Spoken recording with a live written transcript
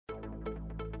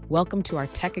Welcome to our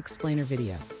Tech Explainer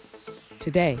video.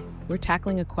 Today, we're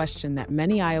tackling a question that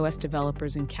many iOS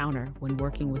developers encounter when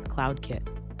working with CloudKit.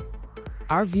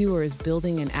 Our viewer is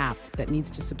building an app that needs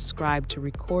to subscribe to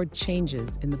record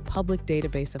changes in the public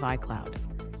database of iCloud.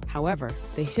 However,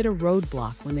 they hit a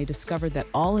roadblock when they discovered that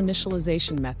all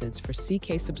initialization methods for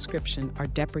CKSubscription are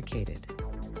deprecated.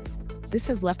 This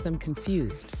has left them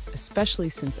confused, especially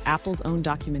since Apple's own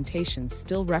documentation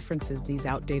still references these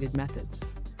outdated methods.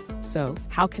 So,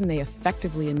 how can they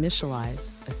effectively initialize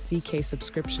a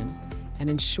CKSubscription and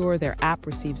ensure their app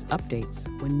receives updates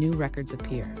when new records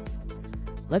appear?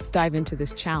 Let's dive into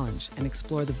this challenge and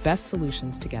explore the best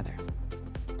solutions together.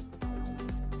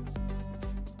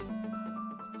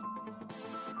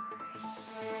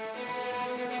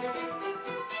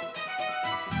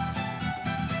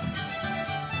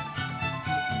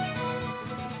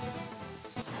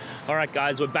 All right,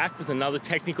 guys, we're back with another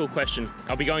technical question.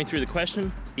 I'll be going through the question,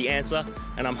 the answer,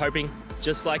 and I'm hoping,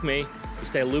 just like me, you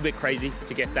stay a little bit crazy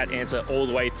to get that answer all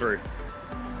the way through.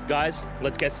 Guys,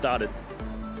 let's get started.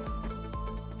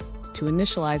 To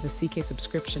initialize a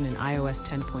CKSubscription in iOS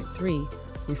 10.3,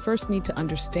 we first need to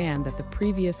understand that the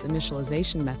previous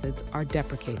initialization methods are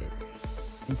deprecated.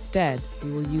 Instead,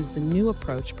 we will use the new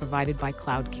approach provided by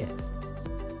CloudKit.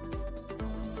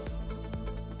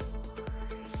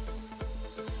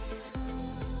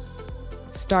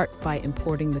 Start by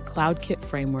importing the CloudKit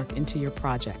framework into your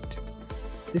project.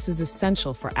 This is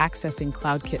essential for accessing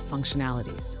CloudKit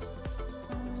functionalities.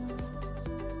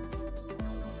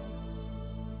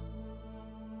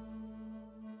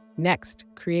 Next,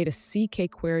 create a CK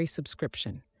query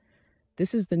subscription.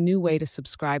 This is the new way to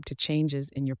subscribe to changes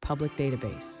in your public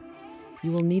database.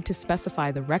 You will need to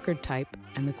specify the record type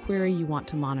and the query you want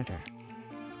to monitor.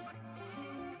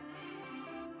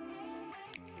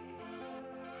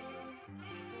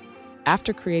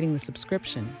 After creating the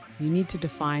subscription, you need to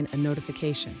define a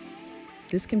notification.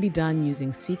 This can be done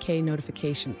using CK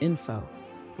Notification Info,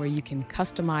 where you can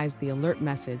customize the alert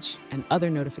message and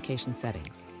other notification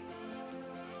settings.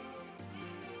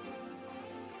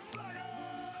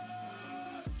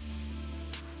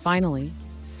 Finally,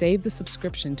 save the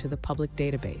subscription to the public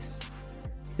database.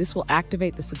 This will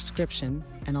activate the subscription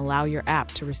and allow your app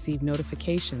to receive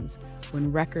notifications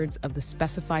when records of the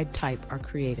specified type are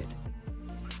created.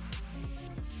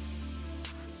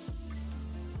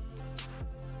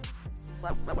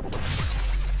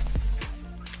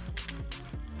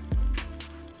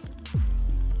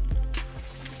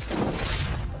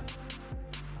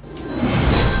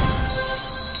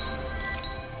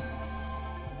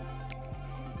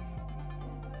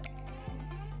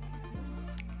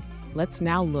 Let's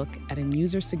now look at a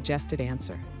user-suggested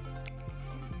answer.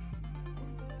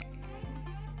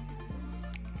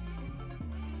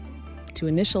 To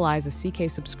initialize a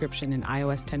CKSubscription in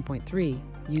iOS 10.3,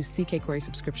 use CK Query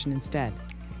Subscription instead.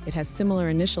 It has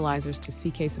similar initializers to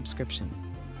CKSubscription.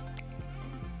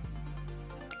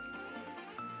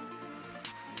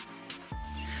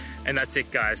 And that's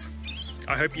it, guys.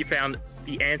 I hope you found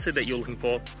the answer that you're looking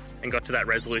for and got to that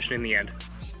resolution in the end.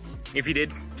 If you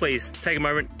did, please take a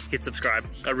moment, hit subscribe.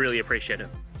 I really appreciate it.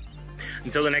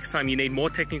 Until the next time you need more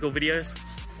technical videos,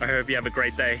 I hope you have a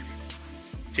great day.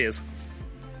 Cheers.